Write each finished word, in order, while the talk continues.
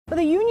But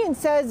the union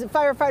says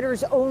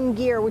firefighters' own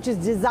gear, which is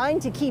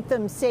designed to keep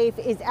them safe,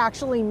 is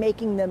actually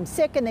making them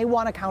sick, and they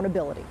want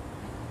accountability.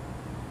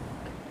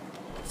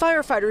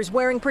 Firefighters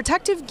wearing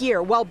protective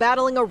gear while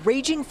battling a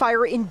raging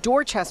fire in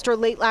Dorchester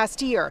late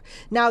last year.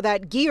 Now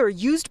that gear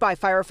used by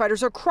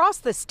firefighters across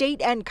the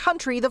state and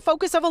country, the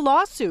focus of a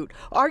lawsuit,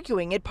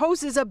 arguing it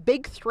poses a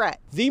big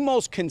threat. The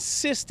most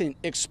consistent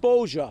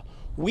exposure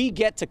we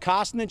get to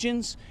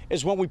carcinogens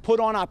is when we put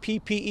on our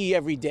PPE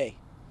every day.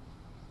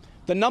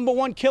 The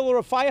 #1 killer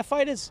of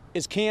firefighters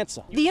is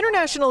cancer. The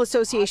International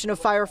Association of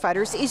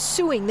Firefighters is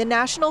suing the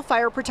National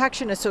Fire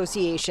Protection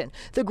Association,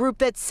 the group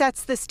that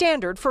sets the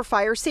standard for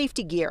fire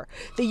safety gear.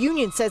 The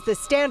union says the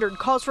standard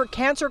calls for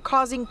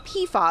cancer-causing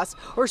PFAS,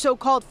 or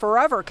so-called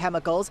forever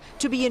chemicals,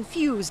 to be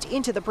infused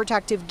into the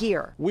protective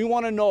gear. We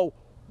want to know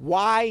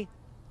why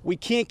we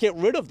can't get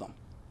rid of them.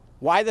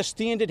 Why the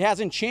standard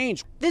hasn't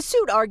changed. The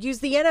suit argues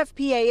the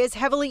NFPA is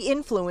heavily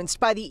influenced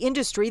by the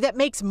industry that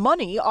makes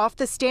money off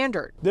the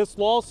standard. This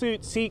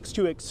lawsuit seeks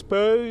to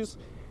expose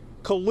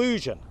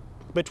collusion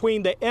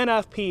between the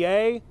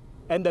NFPA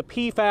and the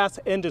PFAS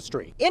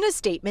industry. In a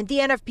statement, the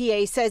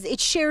NFPA says it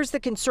shares the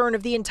concern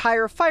of the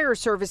entire fire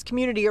service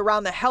community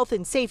around the health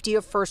and safety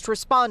of first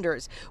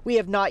responders. We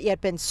have not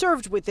yet been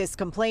served with this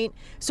complaint,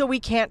 so we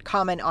can't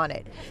comment on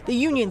it. The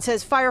union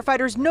says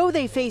firefighters know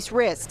they face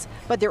risks,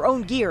 but their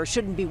own gear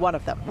shouldn't be one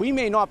of them. We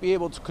may not be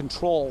able to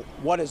control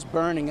what is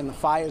burning in the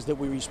fires that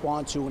we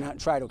respond to and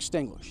try to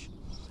extinguish,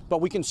 but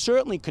we can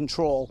certainly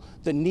control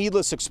the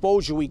needless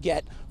exposure we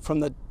get from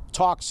the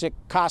toxic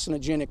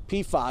carcinogenic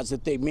PFAS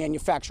that they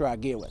manufacture our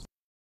gear with.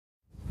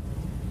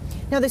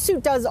 Now, the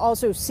suit does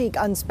also seek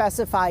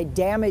unspecified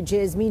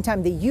damages.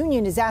 Meantime, the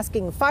union is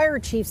asking fire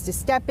chiefs to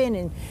step in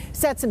and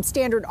set some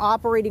standard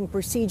operating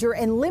procedure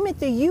and limit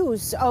the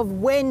use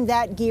of when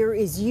that gear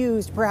is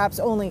used, perhaps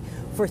only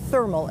for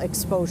thermal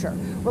exposure.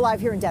 We're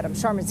live here in Dedham.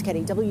 Sharman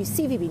Sketty,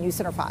 WCVB News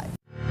Center 5.